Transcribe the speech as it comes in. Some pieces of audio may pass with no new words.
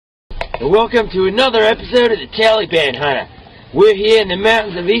and welcome to another episode of the Taliban Hunter. We're here in the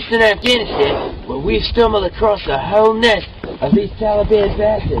mountains of eastern Afghanistan, where we've stumbled across a whole nest of these Taliban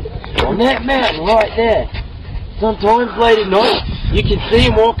bastards. On that mountain right there, sometimes late at night, you can see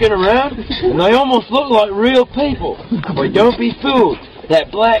them walking around, and they almost look like real people. But don't be fooled.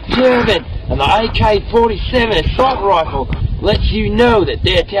 That black turban and the AK-47 assault rifle lets you know that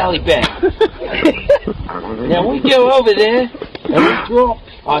they're Taliban. Now we go over there and we drop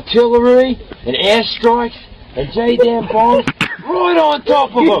artillery and airstrikes and J-damn bombs right on top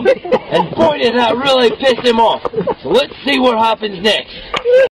of them. And boy, does that really piss them off. So let's see what happens next.